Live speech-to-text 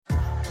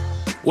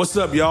What's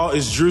up, y'all?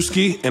 It's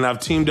Drewski, and I've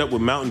teamed up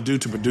with Mountain Dew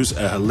to produce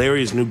a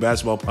hilarious new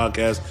basketball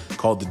podcast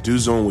called The Dew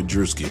Zone with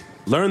Drewski.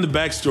 Learn the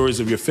backstories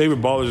of your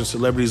favorite ballers and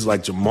celebrities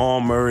like Jamal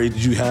Murray.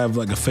 Did you have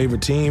like a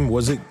favorite team?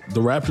 Was it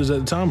the Raptors at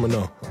the time or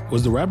no?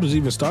 Was the Raptors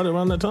even started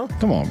around that time?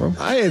 Come on, bro.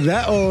 I ain't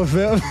that old,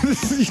 fam.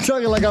 You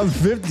talking like I'm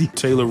 50.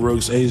 Taylor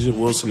Rooks, Asia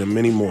Wilson, and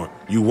many more.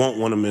 You won't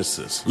want to miss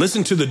this.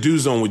 Listen to The Dew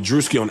Zone with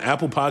Drewski on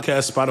Apple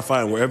Podcasts,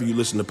 Spotify, and wherever you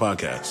listen to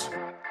podcasts.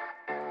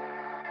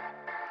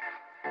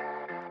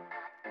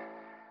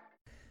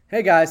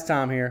 Hey guys,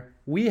 Tom here.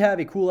 We have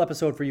a cool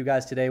episode for you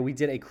guys today. We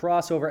did a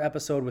crossover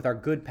episode with our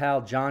good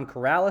pal John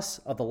Corrales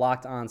of the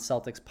Locked On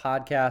Celtics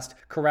podcast.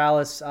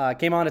 Corrales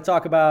came on to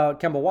talk about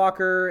Kemba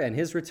Walker and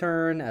his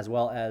return, as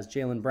well as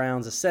Jaylen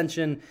Brown's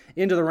ascension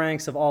into the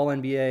ranks of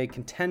All-NBA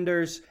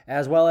contenders,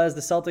 as well as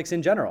the Celtics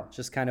in general,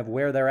 just kind of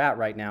where they're at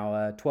right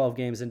now, 12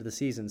 games into the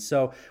season.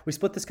 So we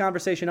split this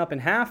conversation up in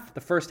half.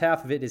 The first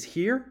half of it is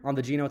here on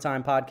the Geno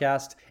Time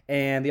podcast,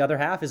 and the other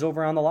half is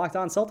over on the Locked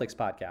On Celtics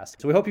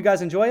podcast. So we hope you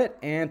guys enjoy it,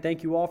 and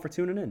thank you all for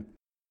tuning in.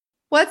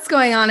 What's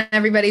going on,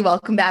 everybody?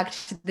 Welcome back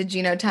to the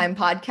Geno Time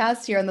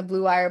podcast here on the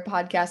Blue Wire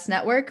Podcast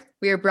Network.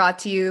 We are brought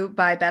to you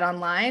by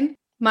BetOnline.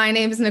 My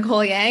name is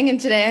Nicole Yang, and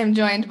today I'm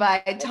joined by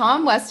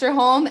Tom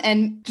Westerholm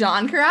and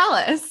John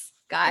Corrales.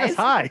 Guys. Yes,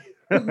 hi.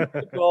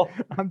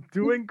 I'm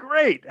doing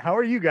great. How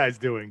are you guys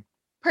doing?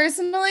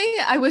 Personally,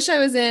 I wish I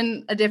was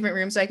in a different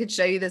room so I could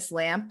show you this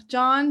lamp,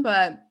 John,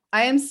 but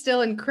I am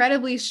still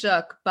incredibly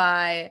shook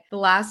by the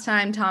last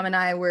time Tom and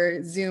I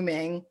were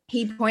Zooming.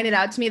 He pointed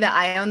out to me that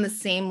I own the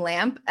same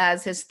lamp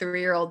as his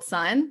 3-year-old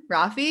son,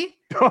 Rafi.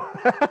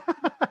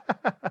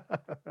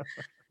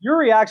 Your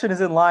reaction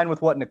is in line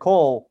with what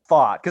Nicole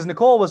thought, because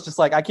Nicole was just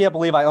like, I can't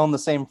believe I own the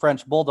same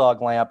French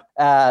Bulldog lamp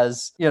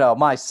as,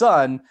 my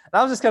son. And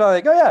I was just kind of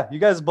like, oh yeah, you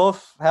guys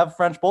both have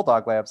French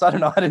Bulldog lamps. I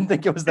don't know. I didn't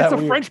think it was that It's a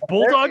weird. French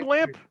Bulldog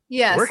lamp?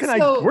 Yes. Where can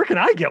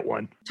I get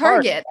one?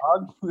 Target.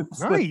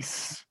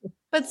 Nice.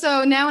 But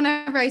so now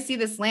whenever I see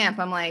this lamp,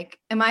 I'm like,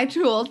 am I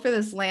too old for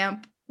this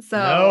lamp? So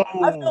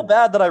No. I feel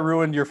bad that I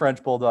ruined your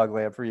French Bulldog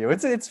lamp for you. I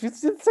don't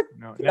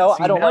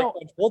like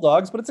French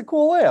Bulldogs, but it's a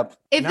cool lamp.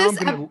 If now I'm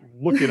going to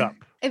look it up.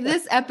 If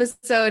this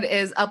episode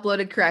is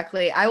uploaded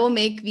correctly, I will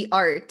make the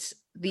art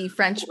the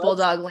French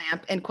Bulldog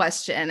lamp in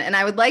question. And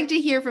I would like to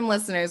hear from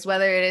listeners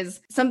whether it is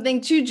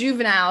something too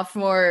juvenile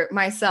for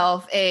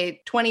myself,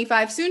 a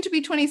 25, soon to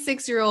be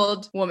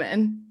 26-year-old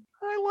woman.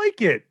 I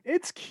like it.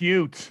 It's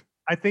cute.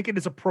 I think it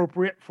is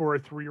appropriate for a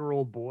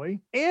 3-year-old boy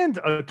and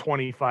a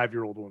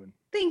 25-year-old woman.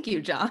 Thank you,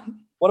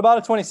 John. What about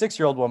a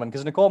 26-year-old woman?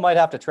 Because Nicole might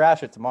have to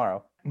trash it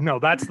tomorrow. No,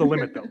 that's the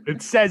limit, though.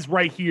 It says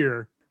right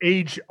here,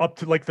 age up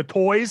to like the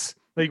toys,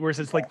 like where it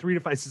says like 3 to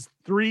 5, it says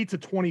 3 to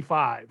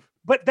 25.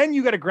 But then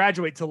you got to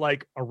graduate to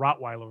like a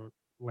Rottweiler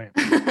lamp.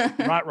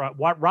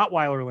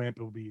 Rottweiler lamp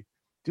it will be.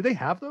 Do they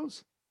have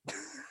those?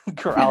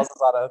 Corrales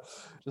is on a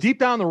deep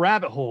down the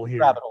rabbit hole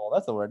here. Rabbit hole.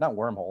 That's the word, not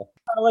wormhole.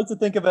 I like to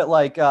think of it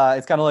like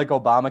it's kind of like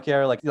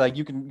Obamacare. Like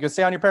you can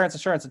stay on your parents'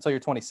 insurance until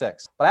you're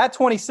 26. But at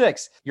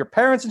 26, your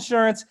parents'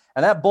 insurance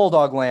and that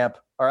Bulldog lamp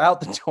are out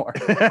the door.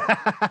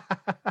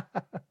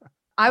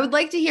 I would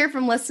like to hear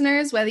from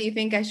listeners whether you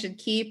think I should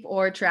keep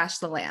or trash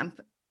the lamp,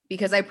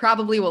 because I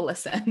probably will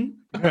listen.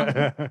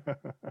 Everybody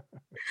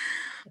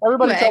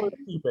tell me to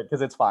keep it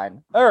because it's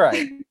fine. All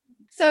right.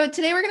 So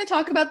today we're going to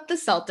talk about the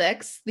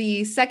Celtics,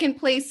 the second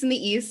place in the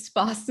East,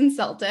 Boston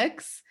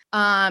Celtics.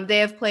 They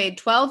have played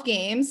 12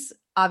 games.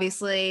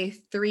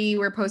 Obviously, 3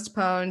 were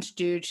postponed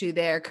due to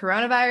their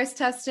coronavirus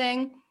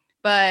testing,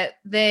 but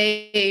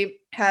they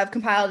have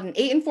compiled an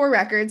 8-4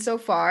 record so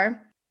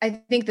far. I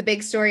think the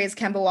big story is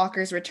Kemba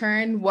Walker's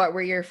return. What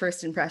were your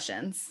first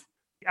impressions?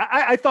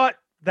 I thought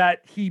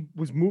that he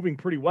was moving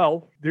pretty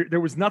well. There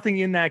was nothing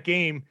in that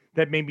game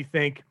that made me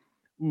think,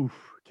 oof,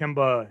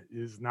 Kemba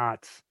is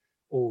not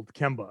old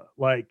Kemba.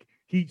 Like,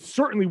 he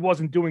certainly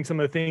wasn't doing some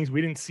of the things. We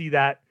didn't see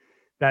that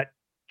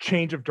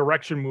change of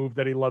direction move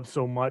that he loves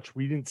so much.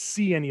 We didn't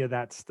see any of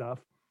that stuff.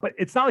 But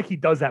it's not like he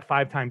does that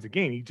 5 times a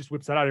game. He just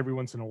whips that out every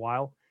once in a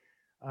while.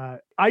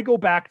 I go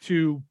back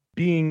to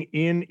being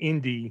in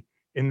Indy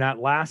in that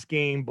last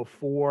game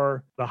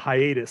before the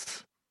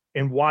hiatus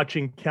and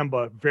watching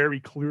Kemba very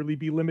clearly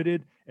be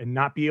limited and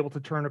not be able to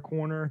turn a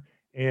corner.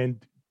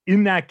 And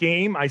in that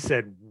game, I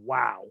said,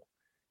 wow,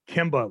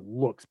 Kemba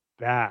looks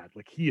bad.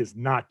 Like, he is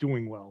not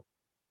doing well.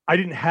 I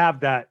didn't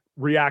have that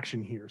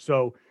reaction here.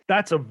 So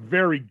that's a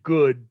very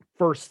good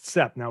first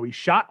step. Now, he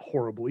shot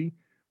horribly,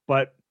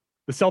 but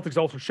the Celtics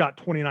also shot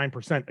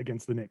 29%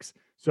 against the Knicks.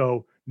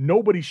 So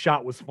nobody's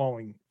shot was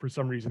falling for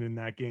some reason in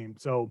that game.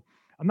 So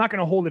I'm not going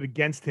to hold it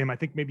against him. I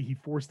think maybe he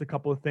forced a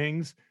couple of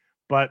things,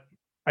 but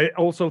I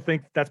also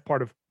think that's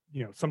part of,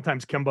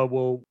 sometimes Kemba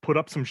will put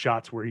up some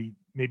shots where he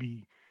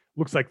maybe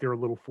looks like they're a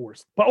little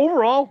forced. But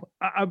overall,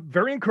 I'm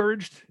very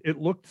encouraged. It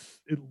looked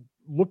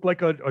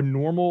like a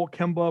normal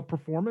Kemba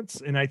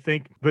performance. And I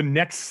think the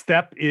next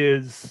step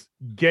is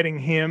getting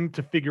him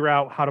to figure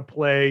out how to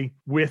play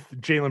with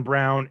Jaylen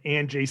Brown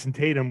and Jason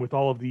Tatum with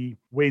all of the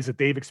ways that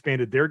they've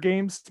expanded their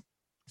games.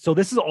 So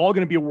this is all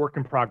going to be a work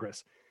in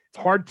progress.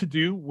 It's hard to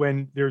do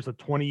when there's a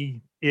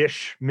 20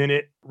 ish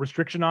minute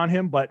restriction on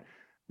him, but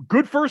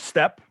good first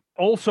step.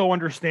 Also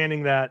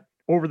understanding that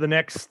over the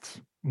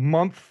next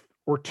month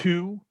or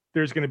two,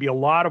 there's going to be a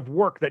lot of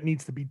work that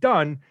needs to be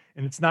done.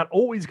 And it's not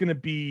always going to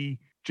be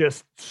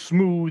just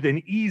smooth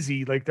and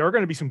easy. Like there are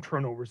going to be some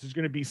turnovers. There's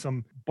going to be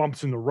some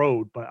bumps in the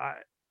road, but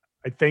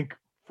I think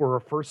for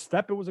a first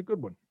step, it was a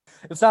good one.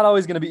 It's not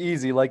always going to be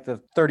easy, like the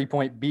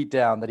 30-point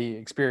beatdown that he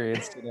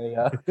experienced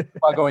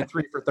while going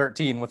 3 for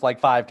 13 with like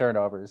 5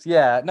 turnovers.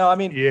 Yeah, no, I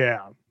mean, yeah.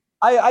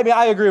 I mean,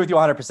 I agree with you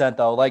 100%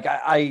 though. Like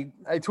I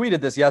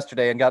tweeted this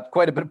yesterday and got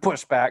quite a bit of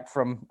pushback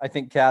from, I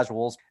think,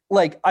 casuals.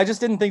 Like, I just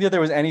didn't think that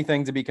there was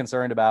anything to be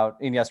concerned about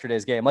in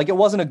yesterday's game. Like, it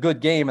wasn't a good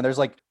game. And there's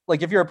like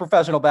if you're a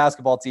professional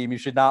basketball team, you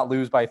should not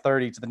lose by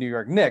 30 to the New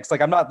York Knicks.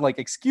 Like, I'm not like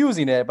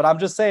excusing it, but I'm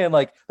just saying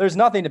like, there's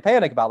nothing to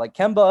panic about. Like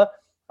Kemba,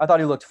 I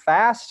thought he looked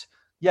fast.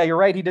 Yeah, you're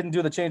right. He didn't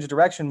do the change of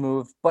direction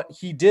move, but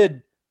he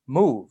did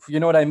move. You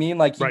know what I mean?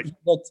 Like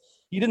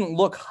he didn't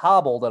look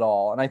hobbled at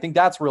all. And I think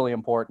that's really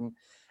important.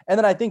 And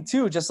then I think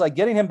too, just like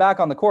getting him back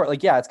on the court,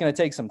 like, yeah, it's going to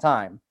take some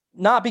time.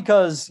 Not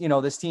because,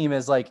 this team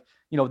is like,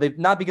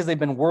 not because they've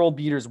been world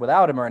beaters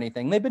without him or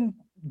anything. They've been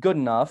good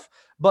enough,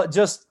 but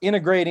just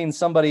integrating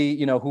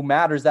somebody, who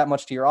matters that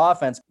much to your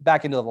offense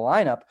back into the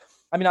lineup.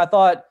 I mean, I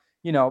thought,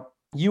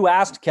 you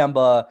asked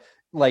Kemba,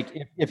 like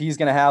if he's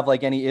going to have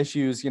like any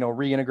issues,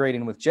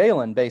 reintegrating with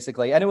Jalen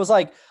basically. And it was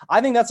like,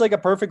 I think that's like a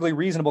perfectly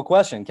reasonable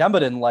question.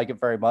 Kemba didn't like it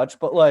very much,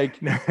 but like,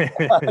 I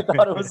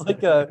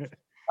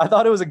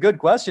thought it was a good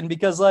question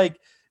because like,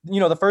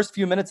 the first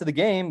few minutes of the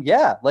game,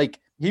 yeah, like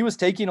he was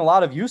taking a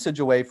lot of usage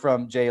away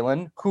from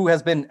Jalen, who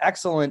has been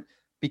excellent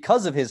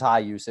because of his high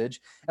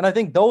usage. And I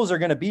think those are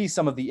going to be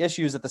some of the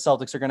issues that the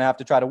Celtics are going to have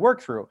to try to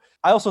work through.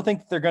 I also think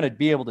that they're going to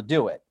be able to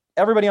do it.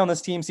 Everybody on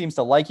this team seems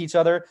to like each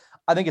other.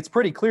 I think it's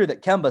pretty clear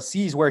that Kemba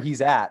sees where he's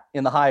at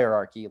in the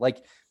hierarchy.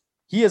 Like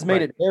he has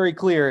made it very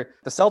clear.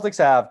 The Celtics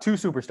have 2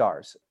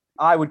 superstars.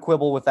 I would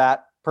quibble with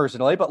that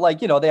personally, but like,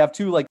 they have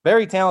 2 like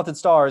very talented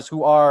stars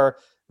who are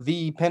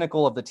the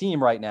pinnacle of the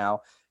team right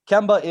now.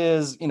 Kemba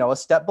is, a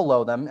step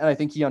below them. And I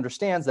think he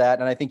understands that.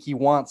 And I think he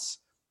wants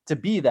to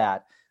be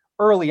that.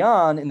 Early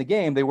on in the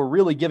game, they were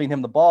really giving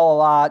him the ball a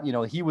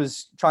lot. He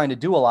was trying to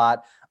do a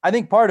lot. I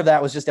think part of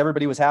that was just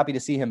everybody was happy to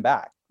see him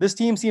back. This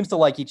team seems to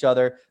like each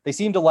other. They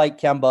seem to like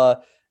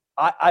Kemba.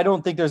 I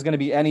don't think there's going to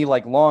be any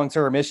like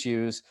long-term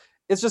issues.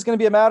 It's just going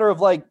to be a matter of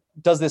like,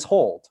 does this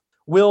hold?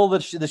 Will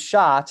the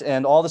shot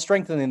and all the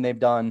strengthening they've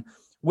done,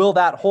 will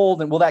that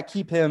hold and will that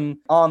keep him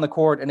on the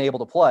court and able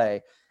to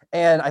play?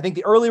 And I think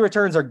the early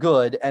returns are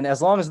good. And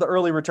as long as the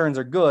early returns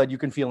are good, you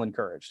can feel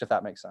encouraged, if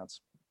that makes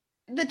sense.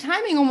 The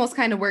timing almost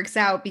kind of works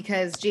out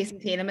because Jason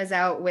Tatum is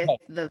out with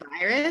the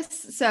virus.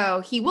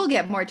 So he will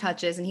get more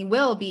touches and he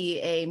will be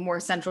a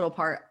more central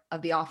part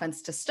of the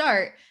offense to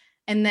start.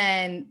 And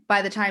then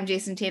by the time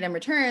Jason Tatum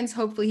returns,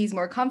 hopefully he's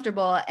more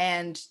comfortable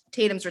and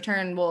Tatum's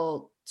return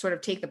will sort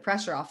of take the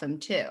pressure off him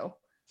too.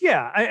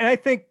 Yeah, I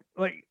think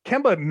like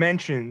Kemba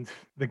mentioned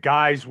the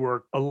guys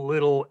were a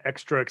little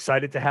extra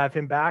excited to have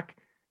him back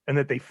and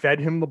that they fed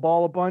him the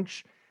ball a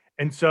bunch.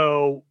 And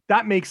so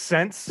that makes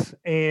sense.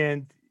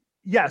 And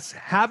yes,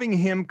 having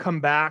him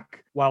come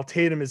back while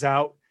Tatum is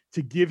out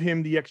to give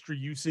him the extra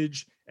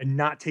usage and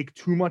not take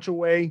too much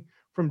away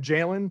from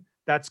Jalen,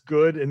 that's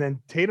good. And then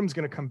Tatum's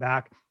going to come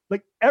back.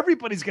 Like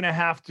everybody's going to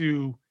have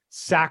to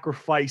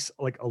sacrifice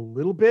like a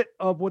little bit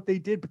of what they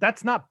did, but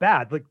that's not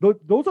bad. Like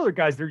those other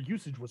guys, their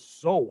usage was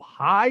so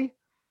high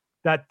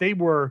that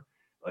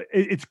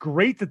it's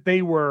great that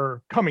they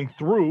were coming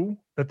through,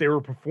 that they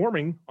were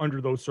performing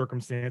under those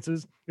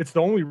circumstances. It's the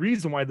only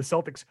reason why the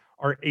Celtics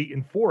are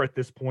 8-4 at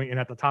this point and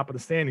at the top of the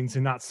standings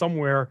and not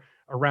somewhere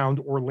around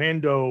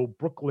Orlando,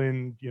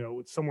 Brooklyn,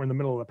 it's somewhere in the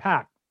middle of the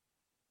pack.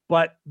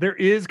 But there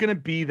is going to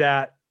be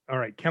that, all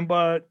right,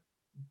 Kemba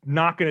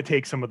not going to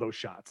take some of those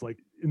shots. Like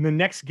in the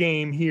next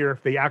game here,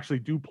 if they actually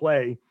do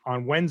play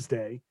on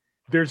Wednesday,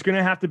 there's going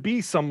to have to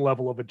be some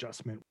level of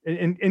adjustment.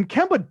 And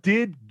Kemba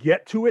did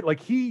get to it.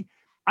 Like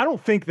I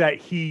don't think that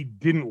he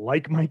didn't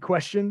like my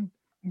question,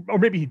 or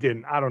maybe he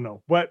didn't. I don't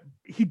know. But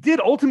he did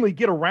ultimately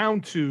get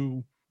around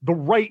to the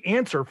right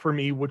answer for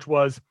me, which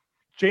was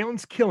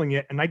Jalen's killing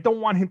it. And I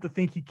don't want him to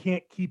think he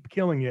can't keep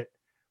killing it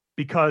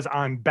because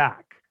I'm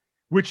back,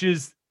 which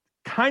is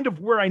kind of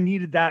where I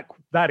needed that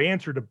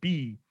answer to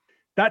be.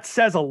 That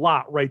says a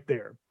lot right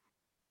there.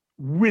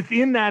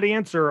 Within that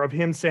answer of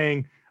him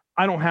saying,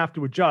 I don't have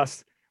to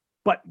adjust.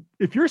 But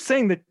if you're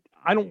saying that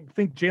I don't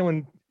think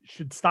Jalen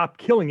should stop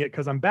killing it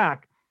because I'm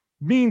back,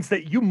 means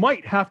that you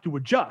might have to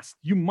adjust.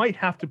 You might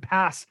have to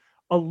pass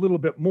a little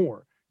bit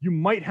more. You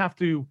might have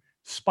to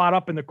spot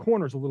up in the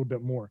corners a little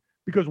bit more.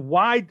 Because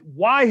why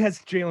has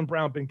Jaylen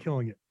Brown been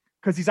killing it?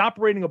 Because he's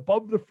operating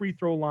above the free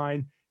throw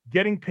line,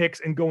 getting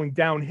picks and going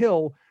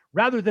downhill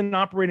rather than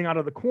operating out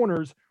of the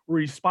corners where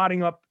he's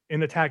spotting up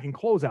and attacking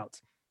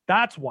closeouts.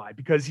 That's why,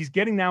 because he's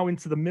getting now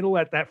into the middle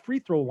at that free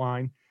throw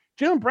line.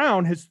 Jaylen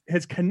Brown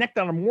has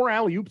connected on more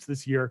alley-oops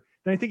this year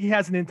than I think he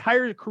has an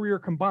entire career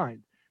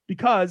combined,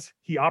 because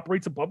he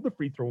operates above the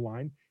free throw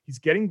line. He's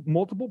getting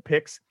multiple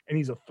picks and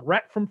he's a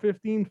threat from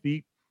 15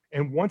 feet.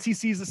 And once he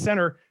sees the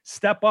center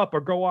step up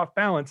or go off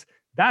balance,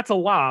 that's a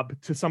lob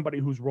to somebody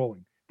who's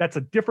rolling. That's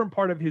a different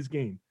part of his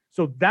game.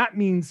 So that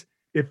means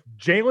if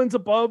Jalen's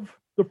above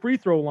the free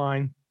throw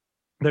line,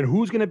 then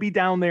who's going to be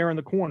down there in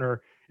the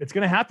corner? It's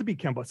going to have to be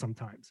Kemba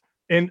sometimes,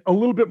 and a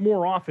little bit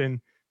more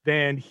often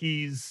than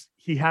he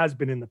has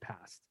been in the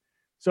past.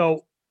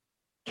 So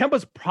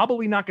Kemba's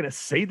probably not going to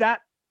say that,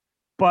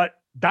 but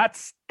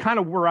that's kind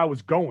of where I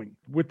was going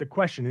with the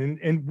question.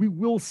 And we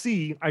will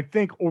see, I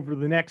think, over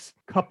the next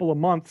couple of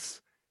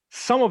months,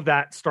 some of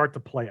that start to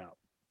play out.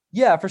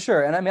 Yeah, for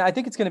sure. And I mean, I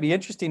think it's going to be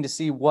interesting to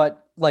see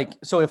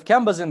so if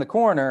Kemba's in the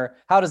corner,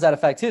 how does that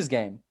affect his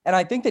game? And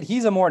I think that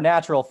he's a more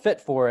natural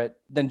fit for it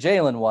than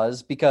Jalen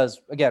was,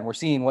 because again, we're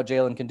seeing what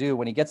Jalen can do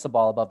when he gets the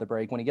ball above the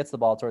break, when he gets the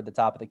ball toward the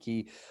top of the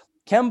key.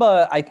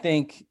 Kemba, I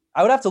think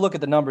I would have to look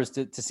at the numbers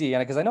to see,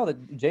 and because I know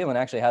that Jalen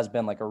actually has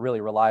been like a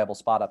really reliable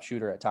spot up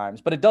shooter at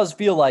times, but it does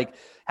feel like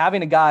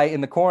having a guy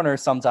in the corner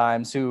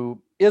sometimes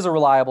who is a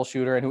reliable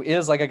shooter and who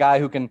is like a guy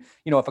who can,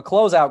 if a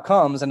closeout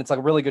comes and it's like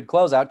a really good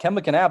closeout,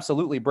 Kemba can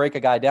absolutely break a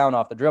guy down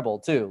off the dribble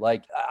too.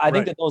 Like I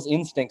think that those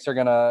instincts are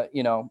going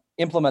to,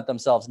 implement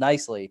themselves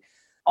nicely.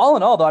 All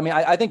in all, though, I mean,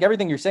 I think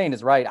everything you're saying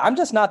is right. I'm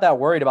just not that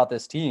worried about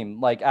this team,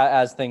 like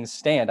as things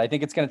stand. I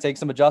think it's going to take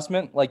some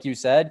adjustment, like you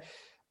said.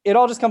 It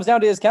all just comes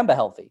down to, is Kemba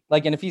healthy?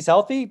 Like, and if he's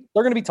healthy,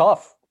 they're going to be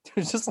tough.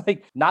 There's just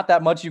like not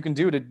that much you can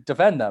do to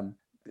defend them,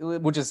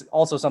 which is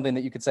also something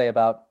that you could say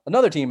about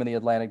another team in the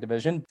Atlantic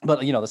Division.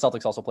 But, the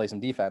Celtics also play some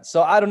defense.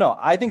 So I don't know.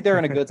 I think they're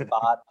in a good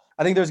spot.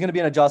 I think there's going to be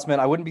an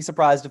adjustment. I wouldn't be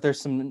surprised if there's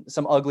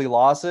some ugly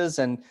losses.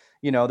 And,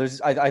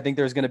 I think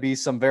there's going to be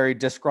some very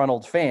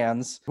disgruntled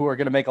fans who are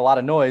going to make a lot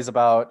of noise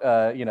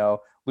about,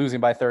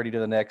 losing by 30 to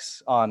the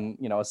Knicks on,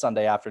 a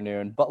Sunday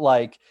afternoon. But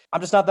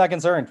I'm just not that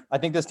concerned. I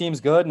think this team's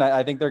good. And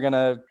I think they're going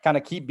to kind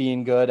of keep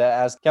being good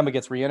as Kemba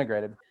gets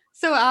reintegrated.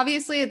 So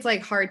obviously it's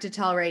hard to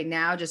tell right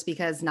now just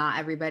because not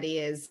everybody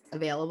is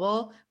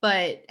available,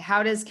 but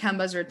how does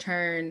Kemba's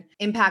return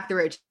impact the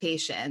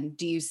rotation?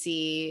 Do you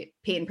see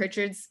Peyton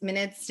Pritchard's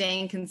minutes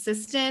staying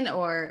consistent,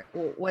 or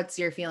what's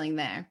your feeling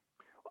there?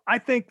 I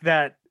think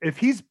that if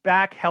he's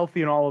back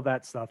healthy and all of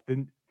that stuff,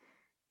 then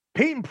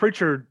Peyton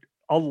Pritchard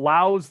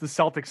allows the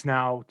Celtics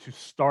now to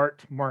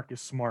start Marcus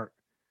Smart,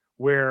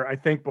 where I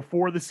think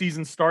before the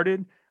season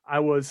started, I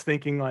was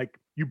thinking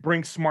you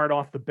bring Smart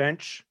off the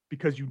bench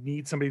because you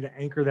need somebody to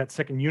anchor that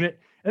second unit.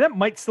 And that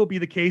might still be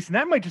the case. And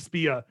that might just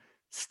be a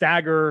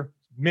stagger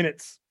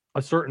minutes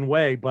a certain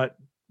way. But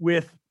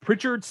with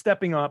Pritchard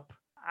stepping up,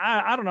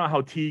 I don't know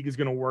how Teague is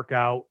going to work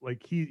out.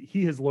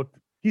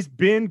 He's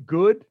been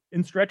good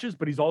in stretches,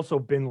 but he's also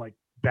been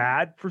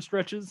bad for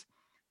stretches.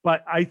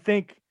 But I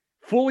think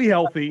fully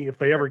healthy, if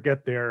they ever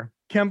get there,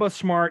 Kemba,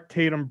 Smart,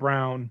 Tatum,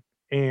 Brown,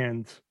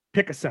 and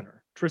pick a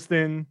center,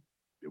 Tristan,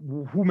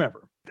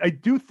 whomever. I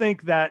do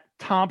think that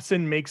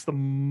Thompson makes the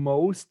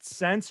most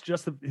sense,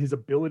 just of his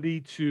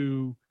ability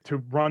to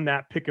run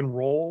that pick and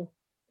roll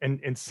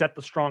and set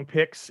the strong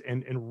picks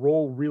and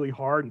roll really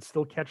hard and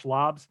still catch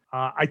lobs.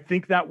 I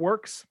think that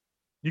works.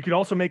 You could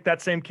also make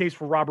that same case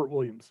for Robert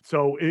Williams.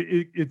 So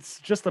it's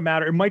just a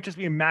matter. It might just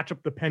be a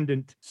matchup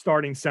dependent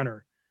starting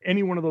center.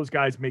 Any one of those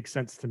guys makes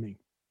sense to me.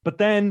 But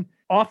then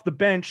off the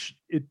bench,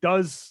 it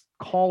does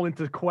call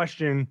into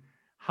question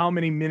how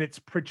many minutes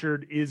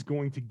Pritchard is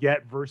going to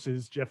get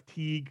versus Jeff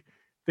Teague.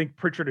 I think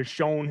Pritchard has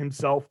shown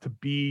himself to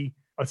be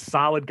a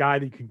solid guy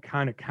that you can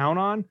kind of count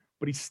on,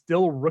 but he's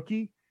still a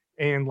rookie.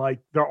 And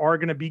there are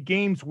going to be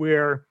games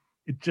where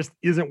it just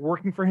isn't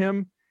working for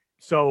him.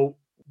 So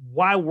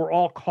while we're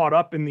all caught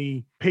up in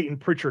the Peyton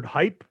Pritchard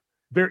hype,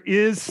 there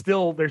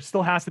still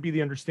has to be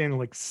the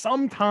understanding,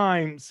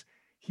 sometimes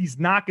he's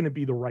not going to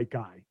be the right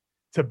guy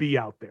to be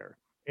out there.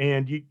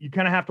 And you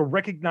kind of have to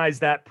recognize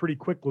that pretty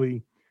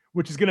quickly,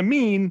 which is going to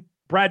mean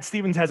Brad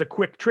Stevens has a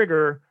quick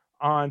trigger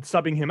on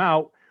subbing him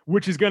out,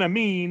 which is going to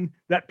mean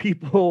that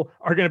people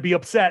are going to be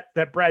upset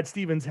that Brad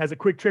Stevens has a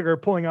quick trigger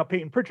pulling out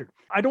Peyton Pritchard.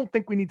 I don't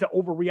think we need to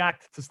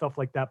overreact to stuff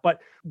like that, but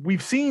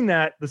we've seen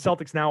that the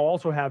Celtics now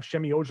also have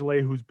Semi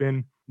Ojeleye, who's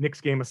been, Knicks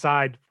game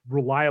aside,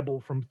 reliable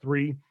from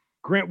three.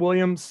 Grant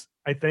Williams,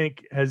 I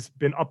think, has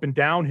been up and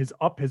down. His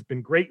up has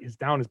been great. His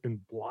down has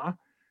been blah,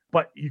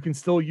 but you can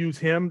still use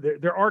him.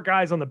 There are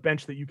guys on the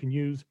bench that you can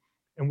use.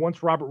 And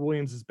once Robert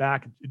Williams is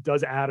back, it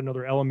does add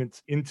another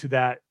element into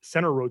that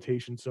center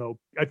rotation. So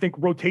I think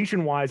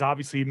rotation-wise,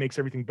 obviously, it makes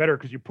everything better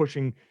because you're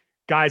pushing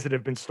guys that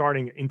have been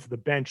starting into the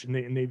bench,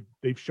 and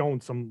they've shown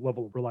some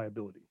level of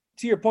reliability.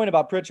 To your point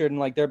about Pritchard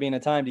and there being a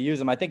time to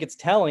use him, I think it's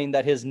telling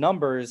that his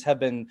numbers have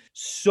been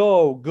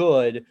so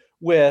good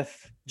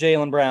with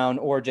Jaylen Brown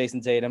or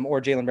Jason Tatum, or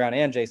Jaylen Brown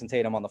and Jason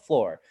Tatum on the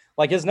floor.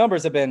 His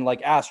numbers have been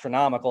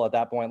astronomical at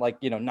that point,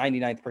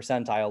 99th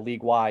percentile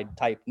league-wide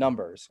type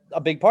numbers.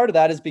 A big part of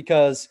that is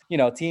because,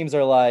 teams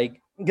are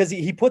because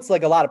he puts a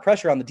lot of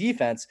pressure on the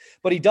defense,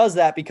 but he does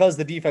that because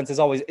the defense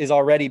is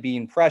already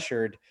being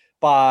pressured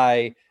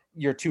by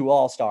your two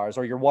all-stars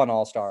or your one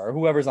all-star or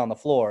whoever's on the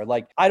floor.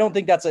 I don't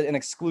think that's an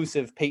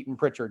exclusive Peyton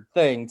Pritchard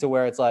thing to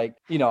where it's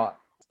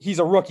he's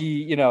a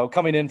rookie,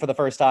 coming in for the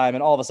first time,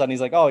 and all of a sudden he's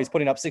he's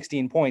putting up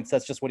 16 points.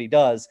 That's just what he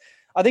does.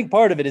 I think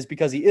part of it is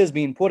because he is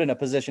being put in a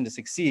position to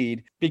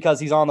succeed because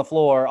he's on the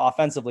floor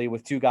offensively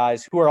with two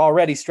guys who are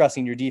already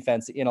stressing your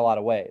defense in a lot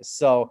of ways.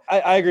 So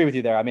I agree with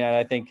you there. I mean,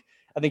 I think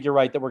you're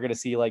right that we're going to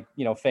see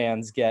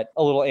fans get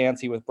a little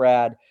antsy with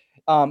Brad.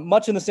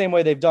 Much in the same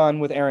way they've done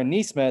with Aaron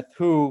Nesmith,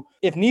 who,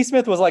 if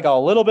Nesmith was a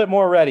little bit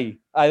more ready,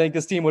 I think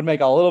this team would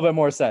make a little bit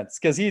more sense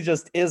because he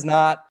just is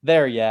not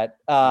there yet.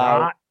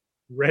 Not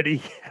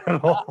ready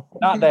at all.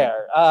 Not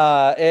there.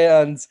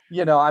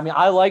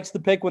 I liked the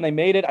pick when they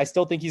made it. I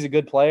still think he's a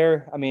good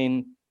player. I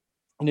mean,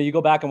 you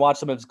go back and watch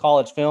some of his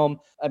college film.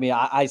 I mean,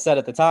 I said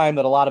at the time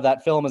that a lot of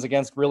that film is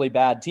against really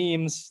bad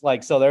teams.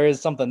 So there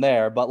is something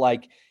there, but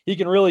he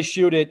can really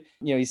shoot it.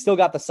 He's still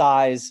got the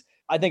size.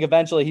 I think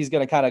eventually he's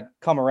going to kind of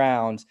come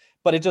around,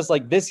 but it just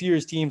this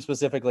year's team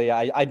specifically,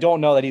 I don't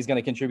know that he's going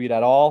to contribute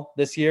at all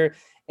this year.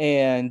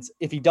 And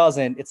if he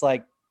doesn't, it's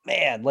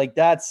man,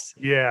 that's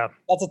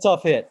a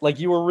tough hit.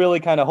 You were really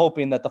kind of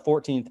hoping that the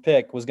 14th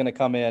pick was going to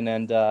come in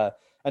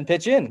and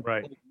pitch in.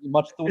 Right.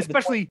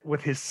 Especially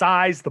with his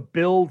size, the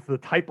build, the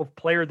type of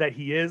player that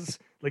he is.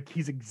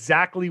 He's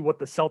exactly what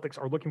the Celtics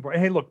are looking for.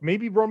 And hey, look,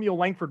 maybe Romeo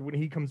Langford, when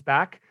he comes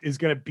back, is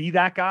going to be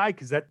that guy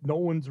because no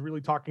one's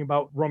really talking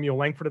about Romeo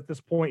Langford at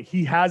this point.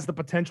 He has the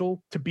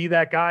potential to be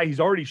that guy. He's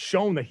already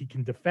shown that he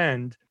can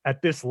defend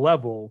at this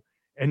level.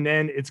 And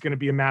then it's going to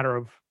be a matter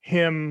of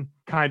him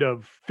kind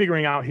of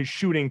figuring out his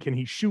shooting. Can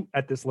he shoot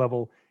at this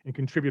level and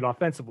contribute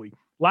offensively?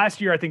 Last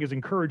year, I think, is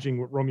encouraging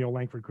what Romeo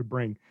Langford could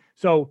bring.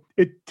 So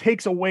it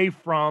takes away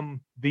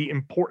from the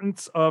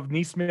importance of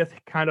Nesmith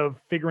kind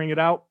of figuring it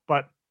out,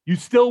 but you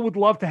still would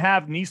love to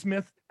have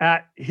Nesmith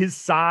at his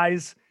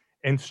size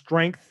and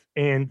strength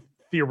and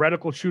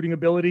theoretical shooting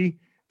ability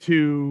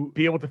to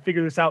be able to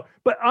figure this out.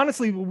 But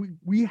honestly,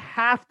 we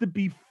have to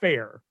be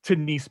fair to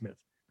Nesmith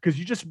because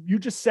you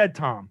just said,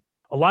 Tom,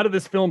 a lot of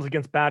this film's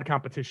against bad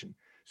competition.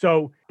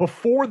 So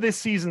before this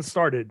season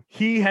started,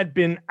 he had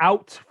been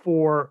out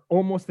for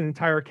almost an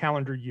entire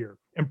calendar year.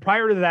 And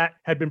prior to that,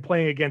 had been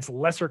playing against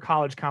lesser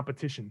college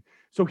competition.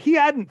 So he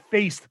hadn't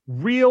faced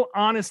real,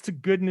 honest to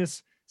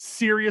goodness,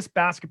 serious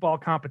basketball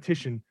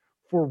competition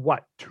for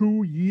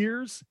 2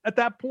 years at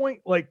that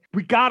point?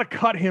 We got to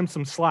cut him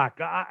some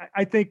slack.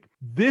 I think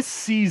this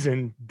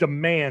season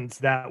demands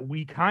that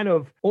we kind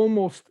of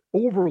almost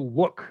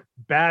overlook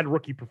bad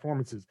rookie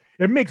performances.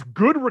 It makes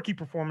good rookie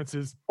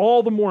performances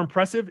all the more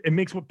impressive. It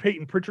makes what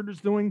Peyton Pritchard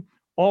is doing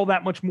all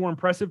that much more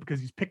impressive because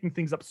he's picking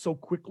things up so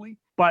quickly.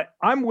 But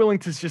I'm willing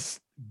to just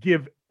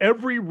give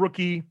every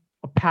rookie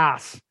a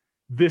pass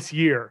this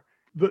year.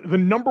 The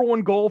number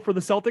one goal for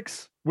the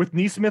Celtics with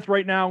Nesmith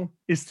right now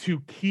is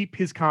to keep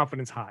his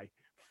confidence high.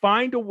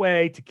 Find a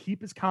way to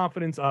keep his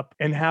confidence up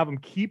and have him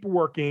keep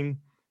working,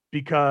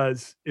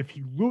 because if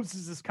he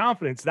loses his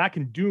confidence, that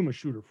can doom a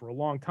shooter for a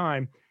long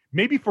time,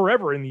 maybe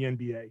forever in the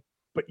NBA.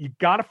 But you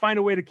got to find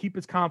a way to keep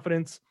his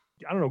confidence.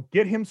 I don't know,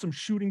 get him some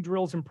shooting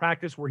drills in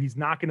practice where he's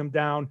knocking him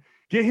down.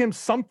 Get him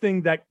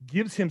something that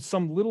gives him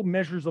some little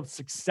measures of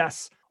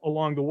success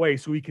along the way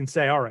so he can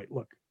say, all right,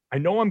 look, I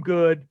know I'm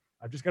good.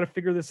 I've just got to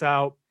figure this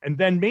out. And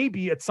then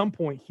maybe at some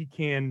point he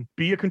can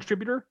be a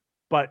contributor.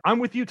 But I'm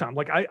with you, Tom.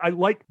 I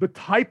like the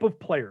type of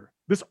player.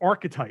 This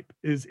archetype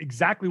is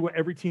exactly what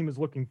every team is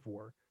looking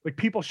for.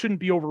 People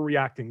shouldn't be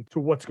overreacting to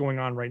what's going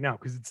on right now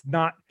because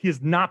he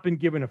has not been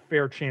given a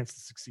fair chance to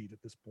succeed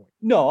at this point.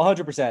 No,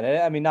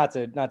 100%. I mean, not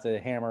to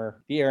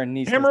hammer the Aaron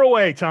Nesmith. Hammer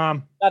away,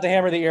 Tom. Not to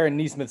hammer the Aaron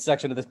Nesmith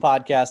section of this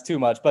podcast too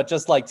much, but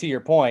just to your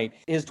point,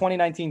 his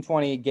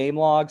 2019-20 game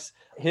logs,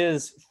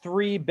 his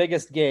three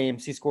biggest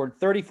games, he scored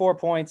 34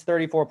 points,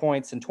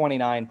 and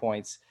 29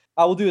 points.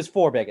 We'll do his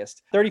four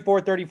biggest: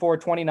 34, 34,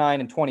 29,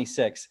 and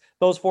 26.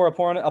 Those four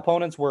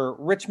opponents were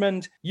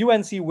Richmond,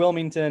 UNC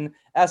Wilmington,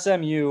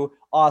 SMU,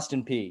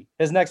 Austin Peay.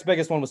 His next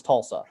biggest one was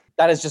Tulsa.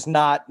 That is just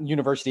not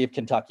University of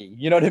Kentucky.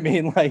 You know what I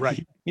mean?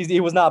 Right.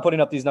 He was not putting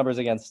up these numbers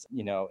against,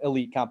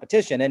 elite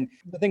competition. And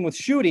the thing with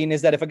shooting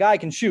is that if a guy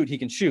can shoot, he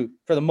can shoot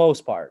for the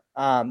most part.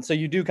 So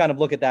you do kind of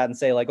look at that and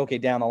say okay,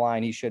 down the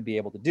line, he should be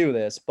able to do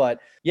this. But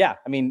yeah,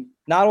 I mean,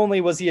 not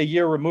only was he a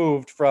year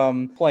removed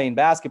from playing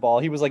basketball,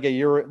 he was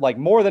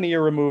more than a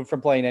year removed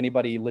from playing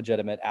anybody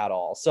legitimate at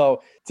all.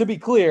 So to be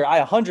clear,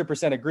 I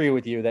 100% agree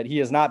with you that he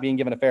is not being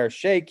given a fair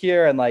shake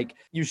here. And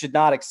you should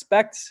not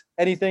expect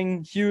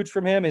anything huge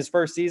from him his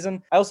first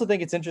season. I also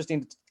think it's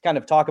interesting to kind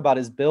of talk about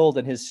his build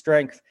and his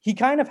strength. He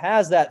kind of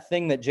has that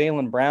thing that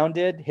Jaylen Brown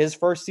did his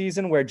first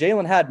season, where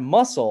Jaylen had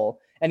muscle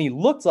and he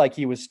looked like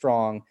he was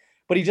strong,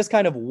 but he just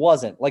kind of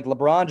wasn't.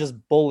 LeBron just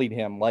bullied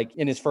him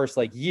in his first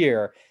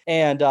year.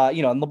 And,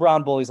 and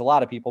LeBron bullies a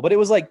lot of people, but it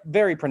was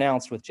very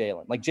pronounced with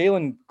Jaylen.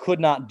 Jaylen could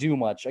not do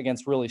much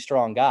against really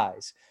strong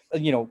guys.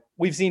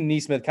 We've seen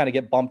Nesmith kind of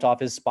get bumped off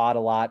his spot a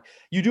lot.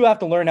 You do have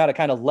to learn how to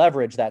kind of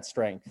leverage that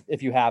strength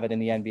if you have it in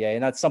the NBA.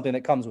 And that's something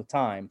that comes with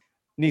time.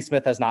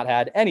 Nesmith has not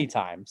had any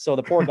time. So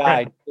the poor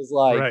guy is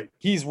right.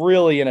 He's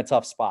really in a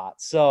tough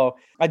spot. So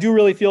I do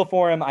really feel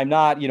for him. I'm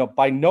not,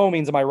 by no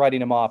means am I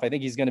writing him off. I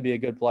think he's going to be a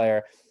good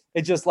player.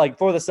 It's just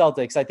for the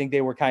Celtics, I think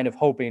they were kind of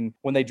hoping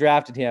when they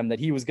drafted him that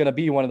he was going to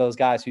be one of those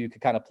guys who you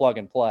could kind of plug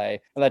and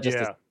play. And that just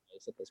isn't the case.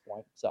 ridiculous at this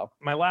point. So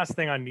my last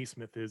thing on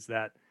Neesmith is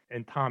that,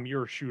 and Tom,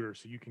 you're a shooter,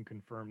 so you can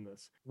confirm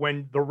this.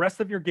 When the rest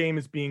of your game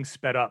is being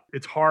sped up,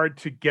 it's hard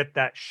to get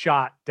that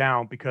shot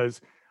down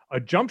because a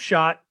jump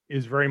shot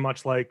is very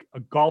much like a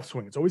golf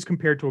swing. It's always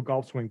compared to a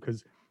golf swing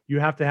because you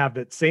have to have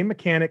that same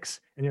mechanics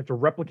and you have to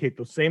replicate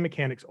those same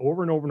mechanics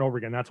over and over and over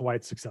again. That's why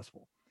it's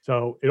successful.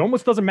 So it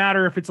almost doesn't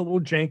matter if it's a little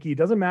janky. It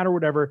doesn't matter,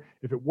 whatever.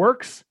 If it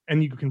works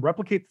and you can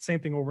replicate the same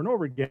thing over and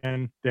over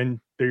again,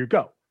 then there you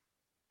go.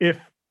 If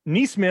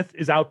Neesmith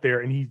is out there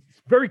and he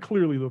very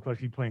clearly looks like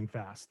he's playing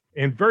fast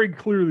and very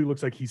clearly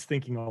looks like he's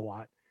thinking a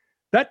lot,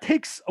 that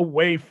takes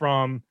away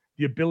from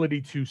the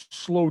ability to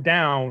slow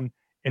down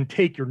and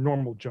take your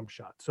normal jump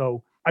shot.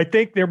 So I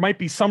think there might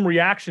be some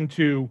reaction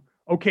to,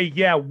 okay,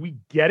 yeah, we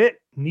get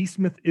it.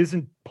 Neesmith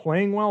isn't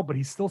playing well, but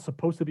he's still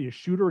supposed to be a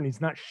shooter and he's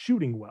not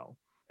shooting well.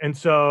 And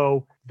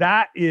so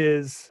that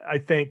is, I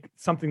think,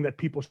 something that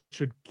people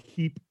should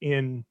keep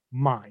in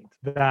mind,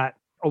 that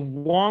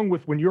along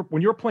with when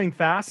you're playing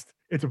fast,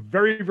 it's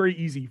very, very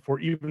easy for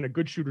even a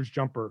good shooter's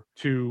jumper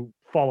to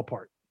fall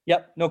apart.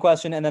 Yep, no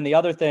question. And then the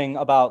other thing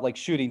about like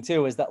shooting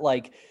too is that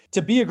like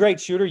to be a great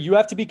shooter, you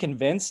have to be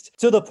convinced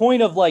to the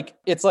point of like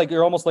it's like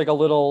you're almost like a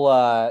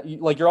little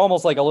you're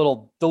almost like a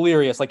little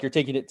delirious, like you're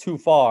taking it too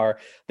far,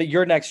 that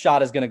your next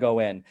shot is going to go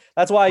in.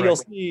 That's why You'll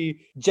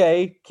see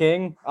Jay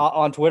King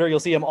on Twitter.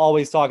 You'll see him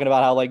always talking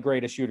about how like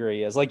great a shooter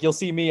he is. Like you'll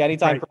see me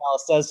anytime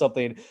Corrales says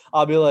something,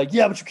 I'll be like,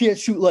 yeah, but you can't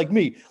shoot like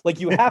me. Like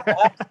you have to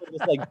have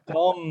this like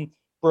dumb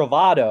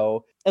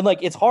bravado. And like,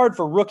 it's hard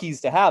for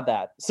rookies to have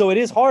that. So it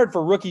is hard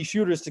for rookie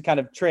shooters to kind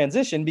of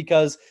transition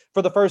because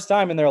for the first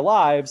time in their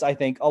lives, I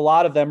think a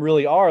lot of them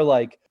really are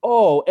like,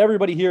 oh,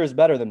 everybody here is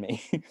better than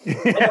me.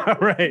 Yeah,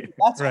 right.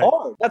 That's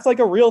hard. That's like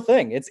a real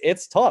thing.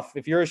 It's tough.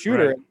 If you're a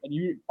shooter and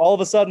you all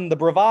of a sudden the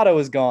bravado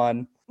is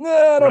gone.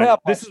 I don't have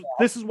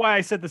this is why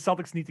I said the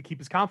Celtics need to keep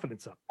his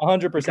confidence up.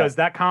 100%. Because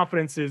that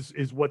confidence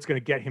is what's going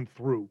to get him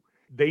through.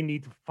 They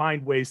need to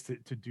find ways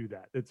to do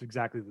that. That's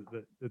exactly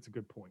that's a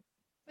good point.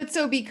 But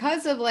so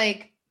because of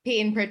like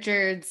Peyton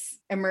Pritchard's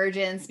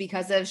emergence,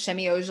 because of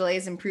Semi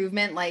Ojeley's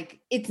improvement, like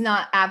it's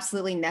not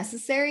absolutely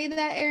necessary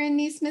that Aaron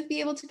Neesmith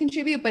be able to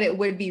contribute, but it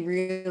would be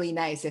really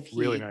nice if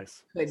he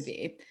could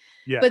be.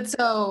 Yeah. But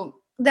so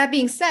that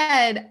being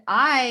said,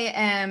 I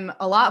am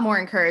a lot more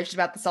encouraged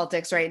about the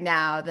Celtics right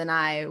now than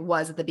I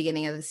was at the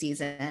beginning of the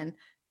season.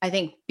 I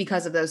think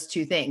because of those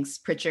two things,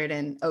 Pritchard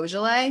and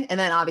Ojeley, and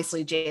then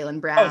obviously Jaylen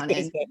Brown.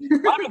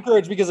 I'm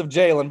encouraged because of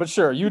Jaylen, but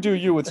sure, you do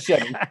you with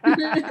Shetty.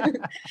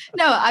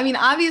 No, I mean,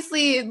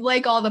 obviously,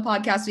 like all the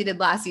podcasts we did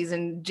last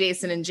season,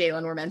 Jason and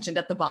Jaylen were mentioned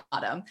at the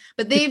bottom,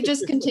 but they've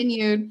just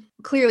continued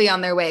clearly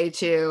on their way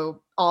to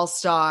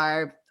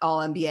All-Star,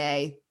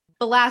 All-NBA.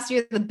 But last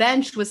year, the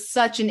bench was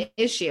such an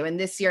issue. And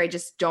this year, I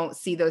just don't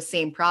see those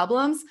same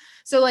problems.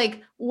 So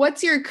like,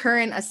 what's your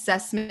current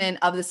assessment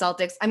of the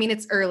Celtics? I mean,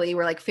 it's early.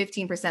 We're like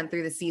 15%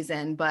 through the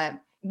season, but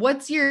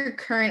what's your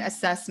current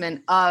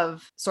assessment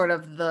of sort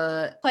of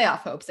the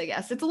playoff hopes, I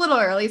guess? It's a little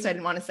early, so I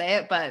didn't want to say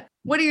it, but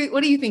what are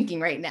you thinking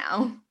right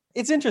now?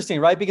 It's interesting,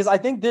 right? Because I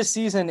think this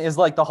season is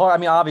like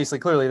obviously,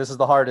 clearly, this is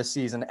the hardest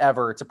season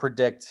ever to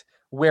predict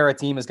where a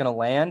team is going to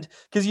land,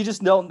 because you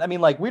just don't,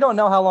 we don't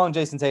know how long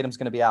Jason Tatum's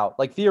going to be out.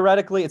 Like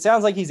theoretically, it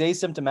sounds like he's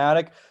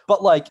asymptomatic,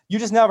 but like, you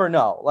just never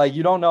know. Like,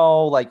 you don't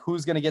know like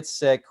who's going to get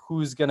sick,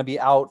 who's going to be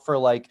out for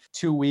like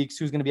 2 weeks,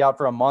 who's going to be out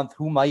for a month,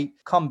 who might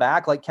come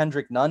back like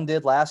Kendrick Nunn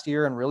did last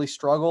year and really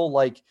struggle.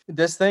 Like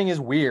this thing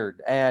is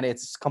weird and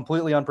it's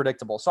completely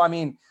unpredictable. So,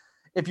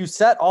 if you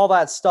set all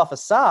that stuff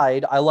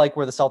aside, I like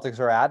where the Celtics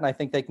are at. And I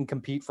think they can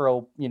compete for a,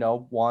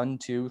 1,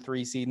 2,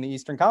 3 seed in the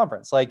Eastern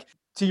Conference. Like,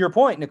 to your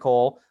point,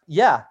 Nicole,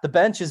 yeah, the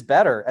bench is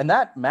better. And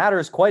that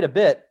matters quite a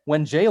bit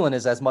when Jaylen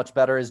is as much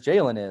better as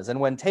Jaylen is. And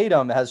when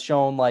Tatum has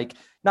shown, like,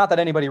 not that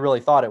anybody really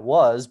thought it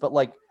was, but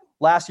like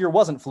last year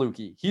wasn't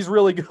fluky. He's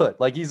really good.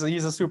 Like he's a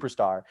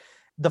superstar.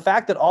 The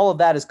fact that all of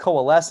that is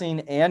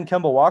coalescing and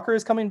Kemba Walker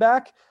is coming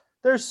back,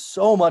 there's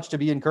so much to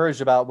be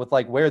encouraged about with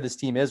like where this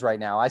team is right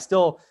now. I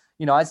still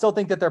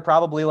think that they're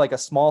probably like a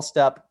small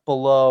step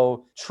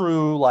below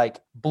true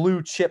like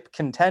blue chip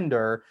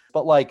contender,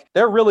 but like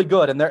they're really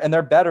good and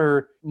they're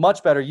better,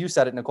 much better. You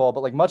said it, Nicole,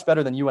 but like much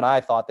better than you and I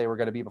thought they were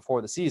going to be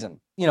before the season.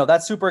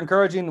 That's super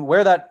encouraging.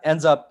 Where that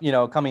ends up,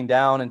 coming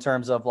down in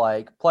terms of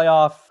like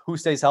playoff, who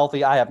stays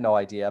healthy, I have no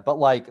idea, but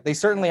like they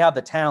certainly have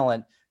the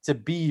talent to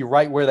be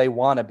right where they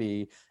want to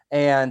be.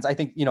 And I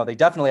think, they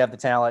definitely have the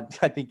talent.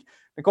 I think,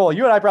 Nicole,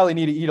 you and I probably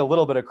need to eat a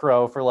little bit of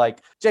crow for like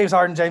James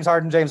Harden.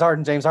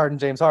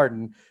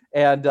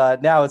 And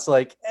now it's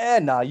like,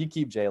 you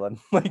keep Jaylen.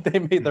 Like they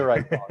made the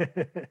right call.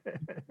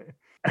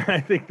 I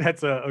think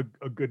that's a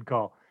good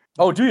call.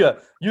 Oh, do you?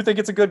 You think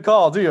it's a good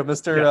call, do you,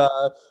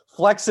 Mr.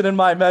 Flexing in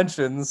my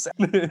mentions?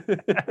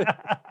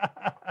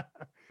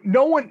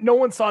 No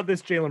one saw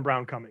this Jaylen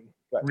Brown coming,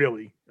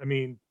 really.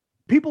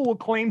 People will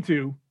claim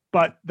to,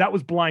 but that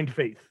was blind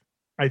faith,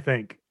 I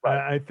think.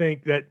 Right. I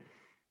think that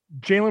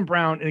Jaylen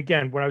Brown, and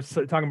again, what I was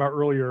talking about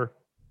earlier,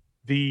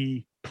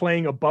 the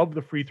playing above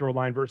the free throw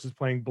line versus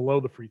playing below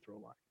the free throw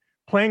line.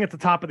 playing at the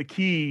top of the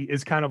key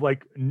is kind of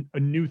like a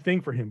new thing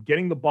for him.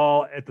 Getting the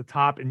ball at the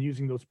top and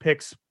using those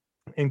picks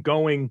and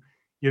going,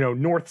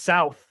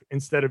 north-south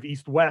instead of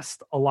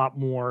east-west a lot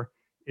more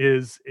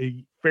is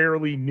a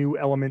fairly new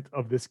element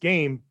of this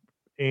game.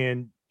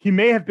 And he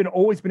may have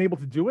always been able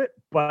to do it,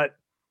 but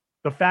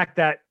the fact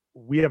that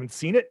we haven't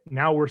seen it,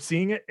 now we're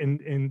seeing it,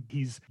 and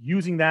he's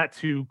using that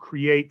to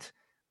create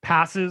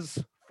passes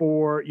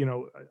for,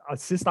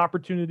 assist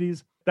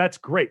opportunities. That's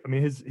great. I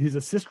mean, his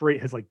assist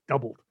rate has like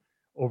doubled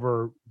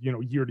over,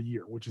 year to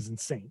year, which is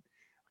insane.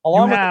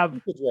 Along with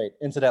his usage rate,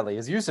 incidentally,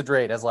 his usage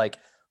rate has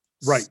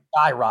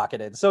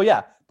skyrocketed. So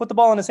yeah, put the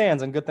ball in his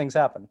hands and good things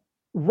happen.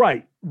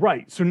 Right.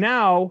 So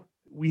now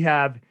we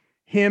have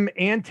him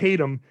and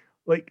Tatum,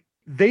 like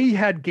they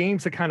had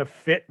games that kind of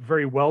fit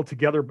very well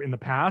together in the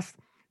past.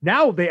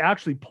 Now they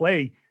actually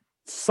play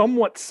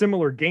somewhat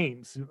similar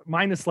games,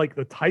 minus like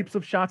the types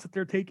of shots that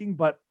they're taking,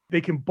 but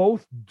they can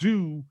both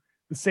do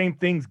the same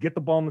things, get the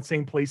ball in the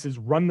same places,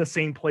 run the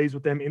same plays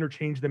with them,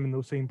 interchange them in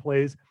those same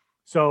plays.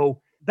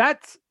 So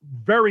that's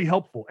very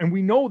helpful. And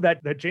we know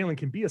that Jalen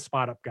can be a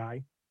spot up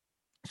guy.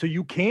 So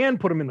you can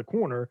put him in the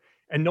corner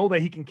and know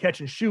that he can catch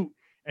and shoot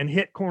and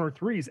hit corner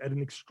threes at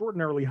an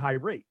extraordinarily high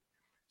rate.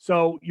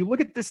 So you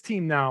look at this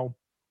team now,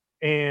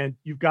 and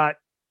you've got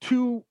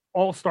 2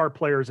 all-star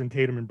players in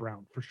Tatum and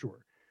Brown for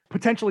sure.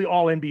 Potentially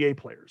all NBA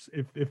players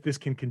if this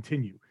can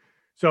continue.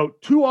 So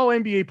 2 all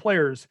NBA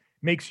players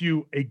makes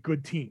you a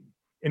good team.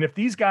 And if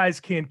these guys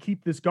can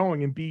keep this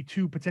going and be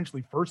 2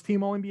 potentially first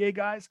team all NBA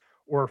guys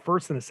or a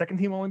first and a second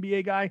team all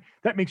NBA guy,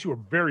 that makes you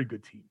a very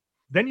good team.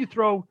 Then you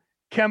throw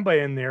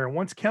Kemba in there. And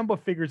once Kemba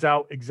figures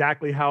out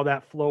exactly how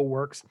that flow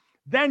works,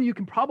 then you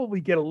can probably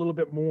get a little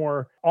bit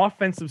more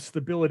offensive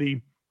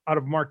stability out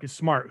of Marcus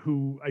Smart,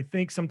 who I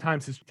think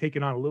sometimes has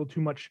taken on a little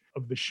too much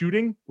of the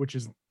shooting, which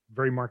is a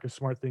very Marcus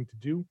Smart thing to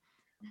do.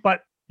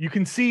 But you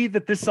can see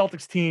that this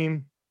Celtics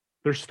team,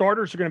 their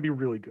starters are going to be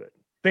really good.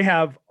 They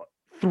have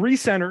 3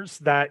 centers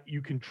that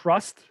you can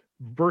trust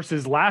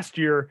versus last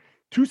year,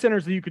 2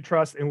 centers that you could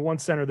trust and 1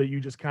 center that you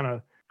just kind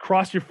of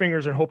cross your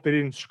fingers and hope they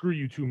didn't screw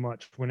you too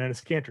much when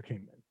Enes Kanter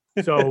came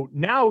in. So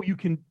now you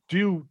can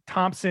do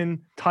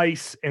Thompson,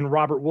 Tice, and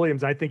Robert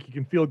Williams. I think you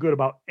can feel good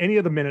about any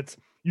of the minutes.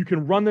 You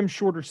can run them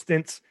shorter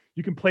stints.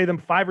 You can play them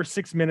 5 or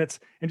 6 minutes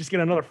and just get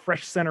another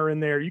fresh center in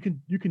there. You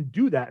can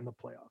do that in the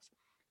playoffs.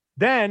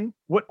 Then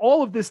what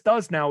all of this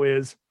does now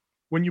is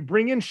when you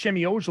bring in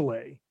Semi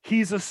Ojeleye,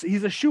 he's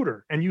a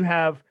shooter, and you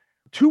have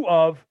 2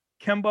 of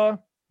Kemba,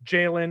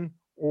 Jalen,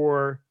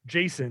 or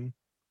Jason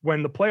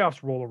when the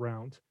playoffs roll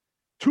around.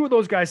 2 of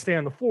those guys stay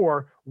on the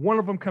floor. One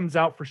of them comes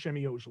out for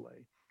Semi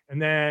Ojeleye.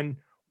 And then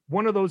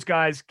one of those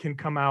guys can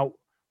come out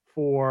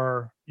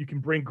you can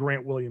bring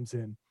Grant Williams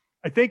in.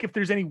 I think if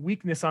there's any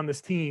weakness on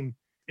this team,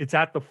 it's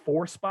at the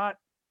 4 spot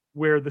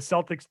where the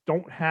Celtics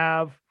don't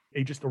have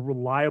just a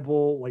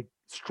reliable, like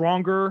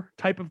stronger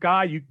type of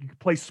guy. You can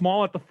play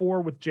small at the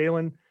 4 with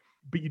Jalen,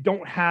 but you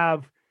don't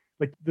have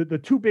like the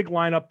 2 big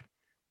lineup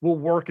will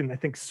work in, I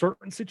think,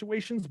 certain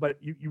situations, but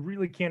you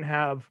really can't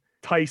have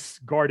Tice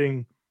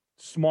guarding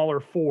smaller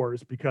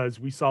 4s because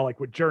we saw like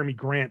what Jeremy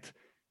Grant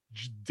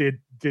did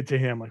to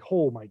him. Like,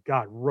 oh my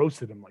God,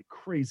 roasted him like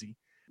crazy.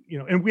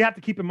 And we have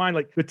to keep in mind,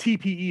 like the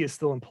TPE is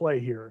still in play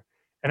here.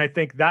 And I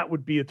think that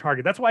would be a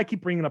target. That's why I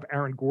keep bringing up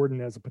Aaron Gordon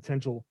as a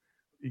potential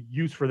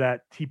use for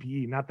that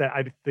TPE. Not that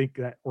I think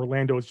that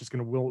Orlando is just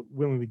going to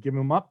willingly give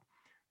him up,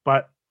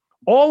 but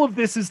all of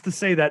this is to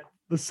say that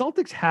the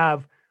Celtics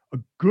have a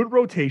good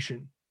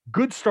rotation,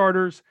 good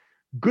starters,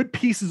 good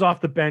pieces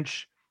off the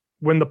bench.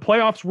 When the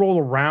playoffs roll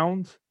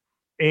around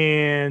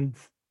and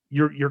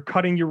you're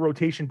cutting your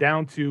rotation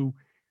down to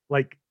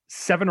like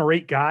 7 or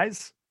 8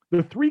 guys,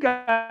 the 3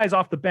 guys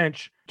off the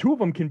bench, 2 of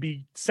them can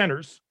be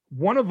centers.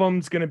 One of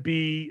them's going to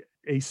be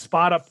a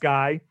spot up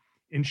guy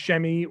in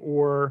Shemi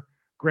or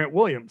Grant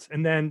Williams.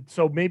 And then,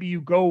 so maybe you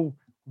go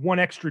 1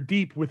 extra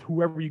deep with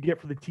whoever you get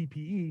for the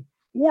TPE,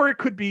 or it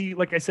could be,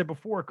 like I said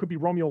before, it could be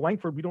Romeo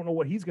Langford. We don't know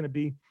what he's going to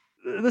be.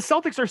 The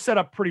Celtics are set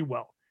up pretty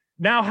well.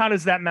 Now, how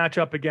does that match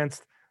up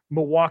against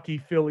Milwaukee,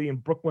 Philly,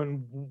 and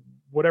Brooklyn,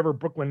 whatever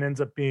Brooklyn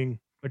ends up being?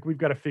 Like, we've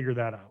got to figure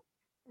that out.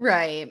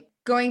 Right.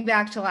 Going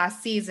back to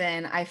last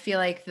season, I feel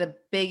like the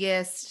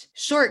biggest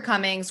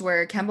shortcomings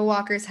were Kemba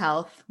Walker's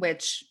health,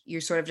 which you're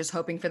sort of just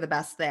hoping for the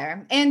best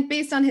there. And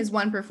based on his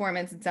 1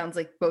 performance, it sounds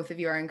like both of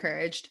you are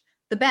encouraged.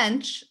 The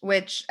bench,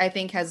 which I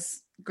think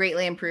has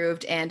greatly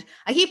improved. And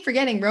I keep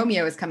forgetting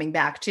Romeo is coming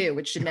back too,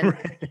 which should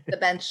make the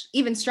bench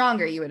even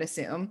stronger, you would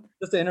assume.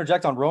 Just to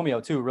interject on Romeo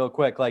too, real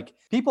quick. Like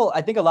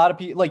I think a lot of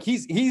people, like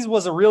he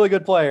was a really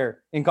good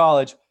player in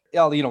college,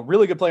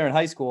 really good player in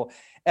high school.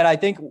 And I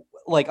think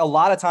like a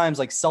lot of times,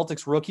 like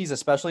Celtics rookies,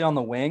 especially on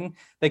the wing,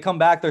 they come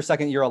back their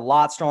second year a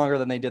lot stronger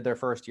than they did their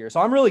first year. So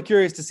I'm really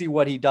curious to see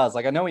what he does.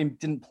 Like, I know he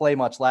didn't play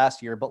much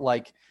last year, but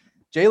like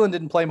Jalen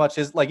didn't play much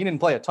he didn't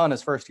play a ton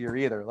his first year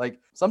either. Like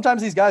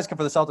sometimes these guys for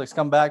the Celtics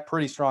come back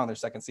pretty strong their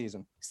second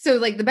season. So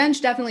like the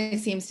bench definitely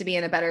seems to be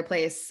in a better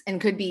place and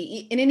could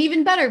be in an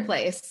even better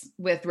place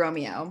with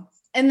Romeo.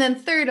 And then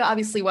third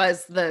obviously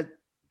was the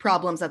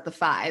problems at the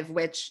 5,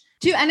 which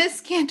to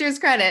Enes Kanter's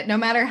credit, no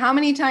matter how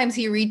many times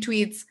he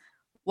retweets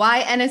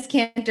why Enes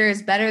Kanter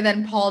is better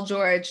than Paul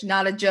George,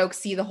 not a joke,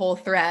 see the whole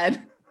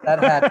thread. That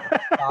had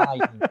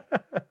dying.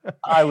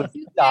 I was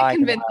dying.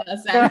 Convince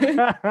us,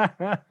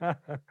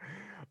 Enes.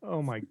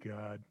 Oh my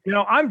God. You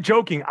know, I'm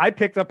joking. I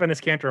picked up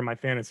Enes Kanter in my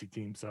fantasy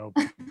team, so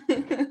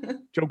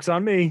joke's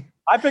on me.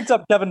 I picked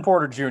up Kevin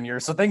Porter Jr.,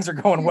 so things are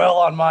going well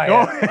on my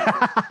end.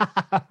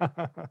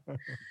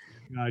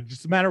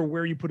 Just a matter of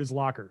where you put his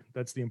locker.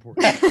 That's the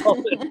important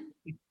thing.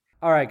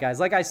 All right, guys.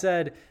 Like I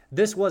said,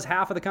 this was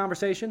half of the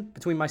conversation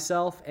between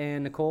myself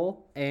and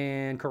Nicole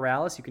and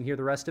Corrales. You can hear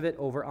the rest of it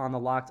over on the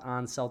Locked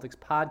On Celtics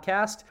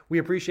podcast. We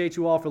appreciate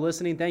you all for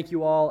listening. Thank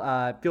you all.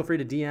 Feel free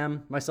to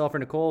DM myself or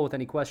Nicole with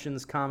any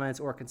questions, comments,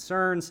 or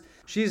concerns.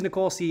 She's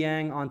Nicole C.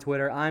 Yang on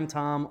Twitter. I'm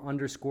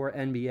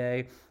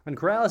Tom_NBA. And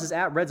Corrales is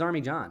at Reds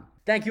Army John.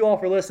 Thank you all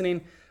for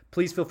listening.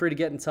 Please feel free to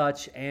get in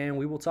touch, and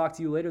we will talk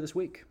to you later this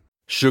week.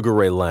 Sugar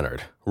Ray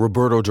Leonard,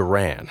 Roberto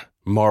Duran,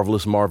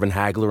 Marvelous Marvin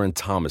Hagler, and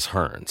Thomas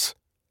Hearns.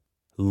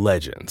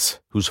 Legends,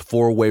 whose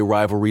four-way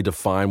rivalry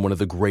defined one of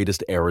the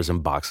greatest eras in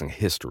boxing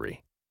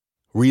history.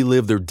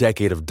 Relive their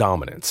decade of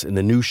dominance in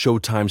the new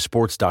Showtime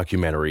sports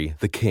documentary,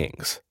 The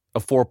Kings,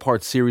 a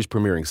 4-part series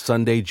premiering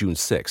Sunday, June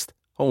 6th,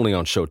 only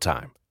on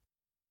Showtime.